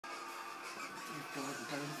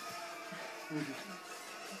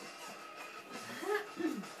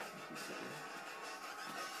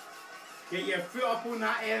Get your foot up on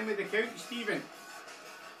that end of the couch, Stephen.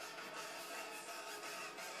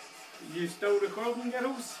 You still recording,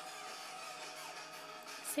 girls?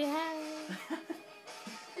 Say hi.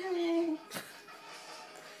 Hello.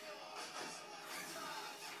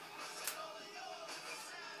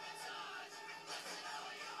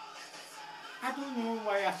 I don't know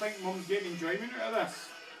why I think Mum's getting enjoyment out of this.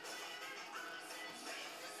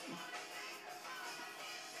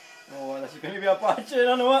 Oh, this is going to be a bad tune,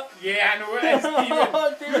 I know it. Yeah, I know it is, Stephen.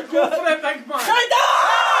 Dear Go God. for it, big man. Shut up!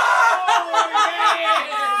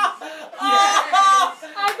 Oh, yes!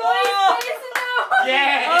 I'm going crazy now.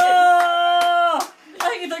 Yes! Oh, I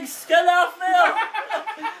think you took skin off there.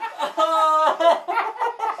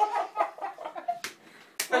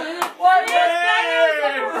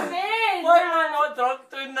 Why am I not drunk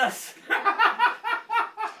doing this? I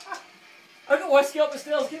got whiskey up the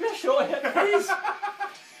stairs. Give me a shot here, please.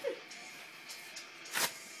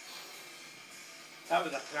 That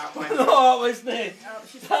was a crap one. No, it wasn't.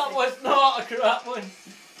 That was not a crap one.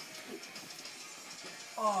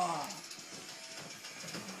 Oh.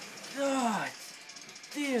 God.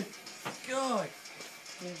 Dear God.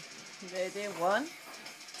 You ready? 1,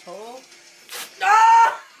 2.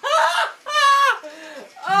 Ah!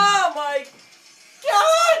 Oh my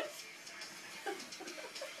God!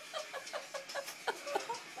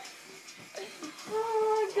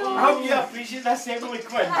 Oh I God. hope you appreciate this, Emily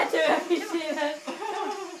Quinn. I do appreciate it.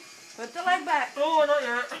 Put the leg back. Oh, not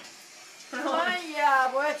yet. Come on, yeah,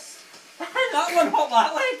 boys. That one hot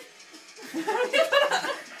that leg.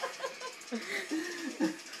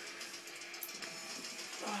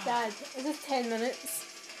 Dad, is this 10 minutes?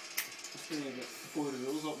 Just going to get 4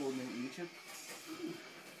 rules uploading on YouTube.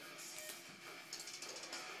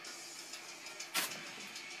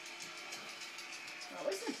 That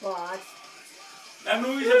wasn't bad. I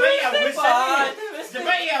know he's a bit of a wuss, isn't he? He's a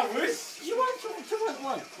bit of a wuss. Do you want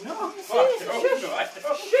one? No. Oh, Shush. no, I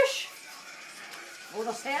don't. Shush. Oh,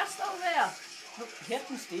 there's hair still there. Look, hair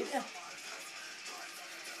can stay there.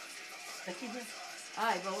 Sticky there.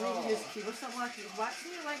 Aye, well, we need to use key or something like that.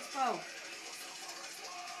 Waxing your legs, pal.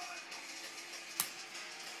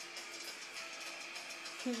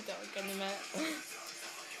 Dog in the mat.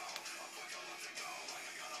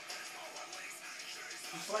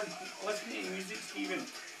 Just listen to the music, Stephen.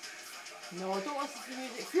 No, don't listen to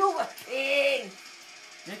music. Feel the pain.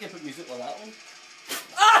 You can put music like that one.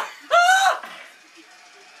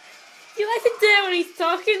 You like to do it when he's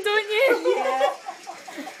talking, don't you? Yeah.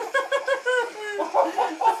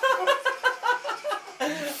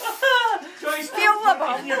 Joyce, Feel the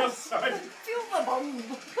bum. your son. Feel the bum.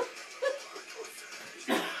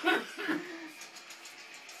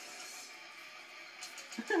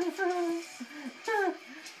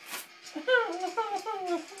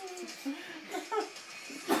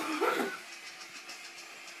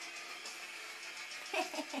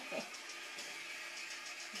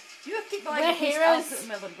 You keep We're like a piece heroes. of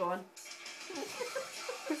Miller going.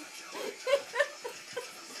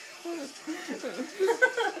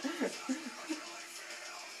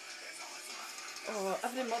 Oh,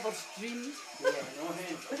 every mother's dream. Yeah, no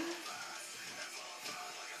head.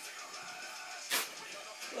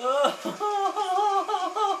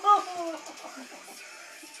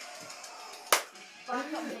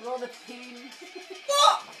 Back up with all the pain.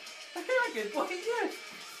 What? I can't get what you do.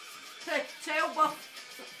 Childbirth.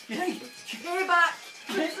 Hey, Way back.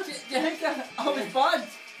 do you think I was bad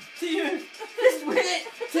to you? Just wait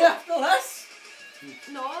till after this.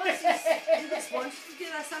 No, this is this one. You do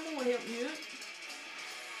this, I'm only help you.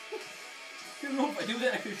 You know if I do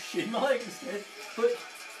that I could shave my leg instead. But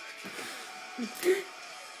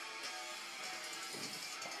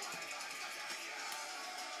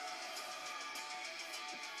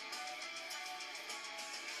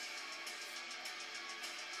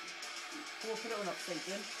We'll put it on upside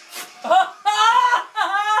down.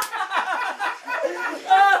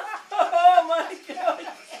 oh my God.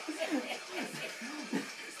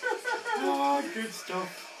 Oh, good stuff.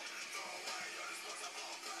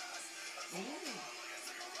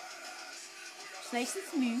 It's nice and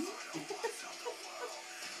smooth.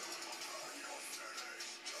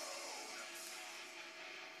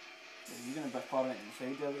 You're going to be far out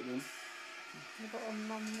inside there, look then. The bottom,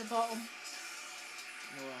 mum, the bottom.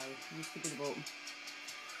 No, I used to be the bottom.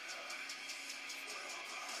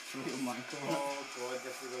 Sweet old man. Oh, God,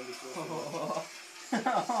 this is going to be so cool.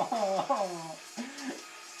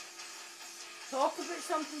 Talk about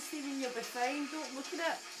something, Stephen, you'll be fine. Don't look at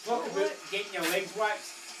it. Talk Don't about look. getting your legs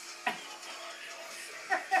waxed.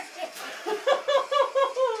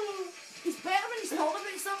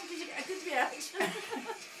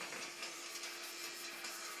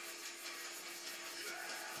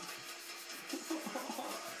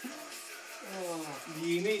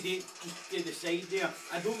 just to the side there.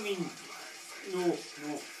 I don't mean, no.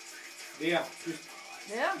 There, just,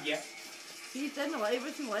 There? yeah. He didn't let, he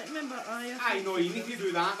wasn't letting me, but I know, you need to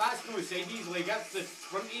do that. That's no side of his leg, that's the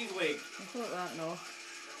front of his leg. I thought that, no.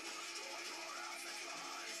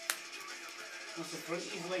 That's the front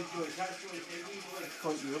of his leg, Joyce. That's not the side of his leg.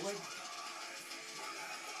 Front of your leg.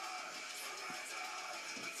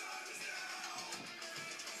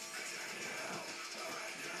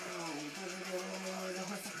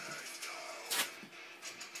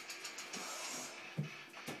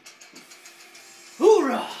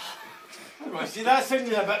 Hoorah! Well, see, that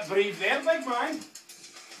sounded a bit brave there, big man.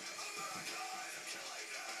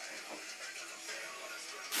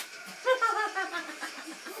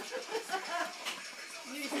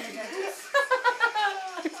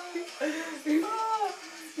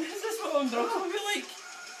 Is this what I'm drugs will be like?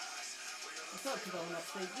 I thought it could all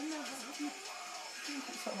upside down there, but it wasn't.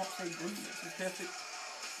 It's something upside down, this is perfect.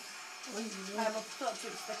 I have a thought it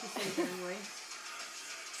would stick aside anyway.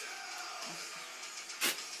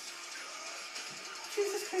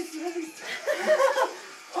 Jesus Christ, really?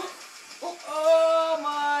 Oh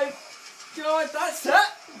my God, that's it!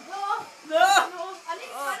 No! No! No! I need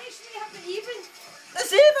to finish me, have it even!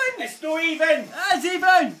 It's even! It's no even! It's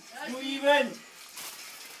even! It's no even!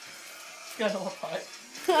 Get all apart.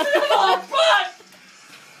 Oh, fuck!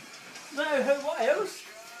 Now, what else?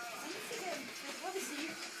 What is he?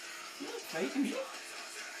 Right, me?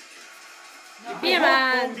 Be a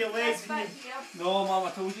man. Hold your legs That's and back you... here. No, Mum,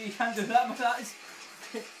 I told you, you can't do that, but that is...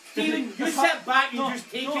 Steven, you sit back and just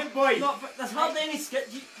take it, boy. No, but there's hardly any skit.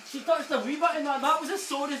 She touched a wee bit in that. That was the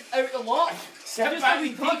sorest out of the lot. Sit Just back a wee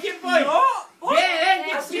and touch. take it, boy. No! What? Yeah,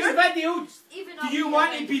 Yeah, it's this video. Even Do up you here,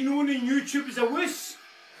 want like- to be known on YouTube as a wuss?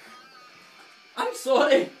 I'm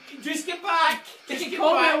sorry. Just get back. You Just can get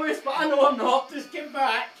call me a back. wuss, but I know I'm not. Just get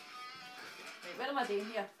back. Right, what am I doing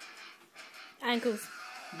here? Ankles.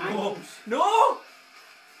 No. No!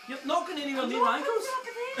 You're not going anywhere near my ankles.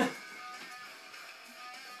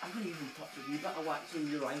 I'm going to even touch a wee bit of wax on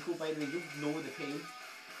your ankle, by the way. You'll know the pain.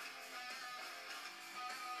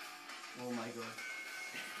 Oh my God.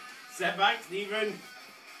 Sit back, Stephen.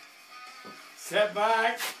 Sit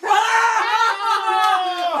back. Oh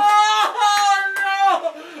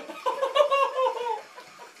no!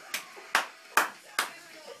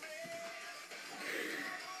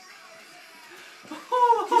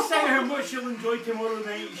 Just say how much you'll enjoy tomorrow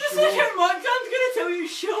night's Just show. like your mum, I'm going to tell you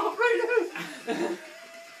shut up right now.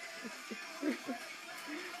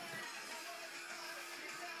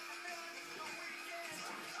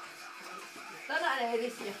 Done that already,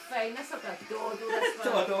 so you're fine. That's like a dodo, this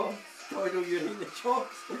one. Dodo, you're in the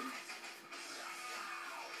chops.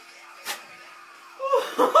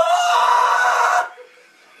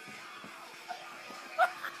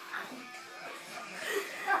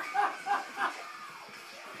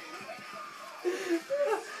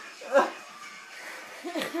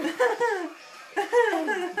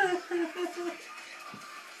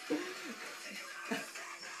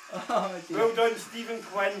 Oh, dear. Well done, Stephen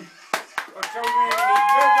Quinn. Our children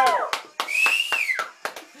well done.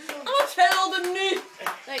 I'm a child in need.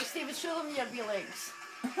 Right, Stephen, show them your wee legs.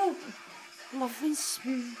 Lovely and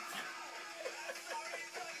smooth.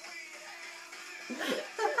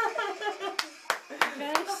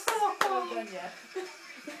 Well done, yeah.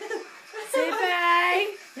 Say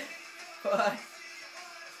bye. Bye.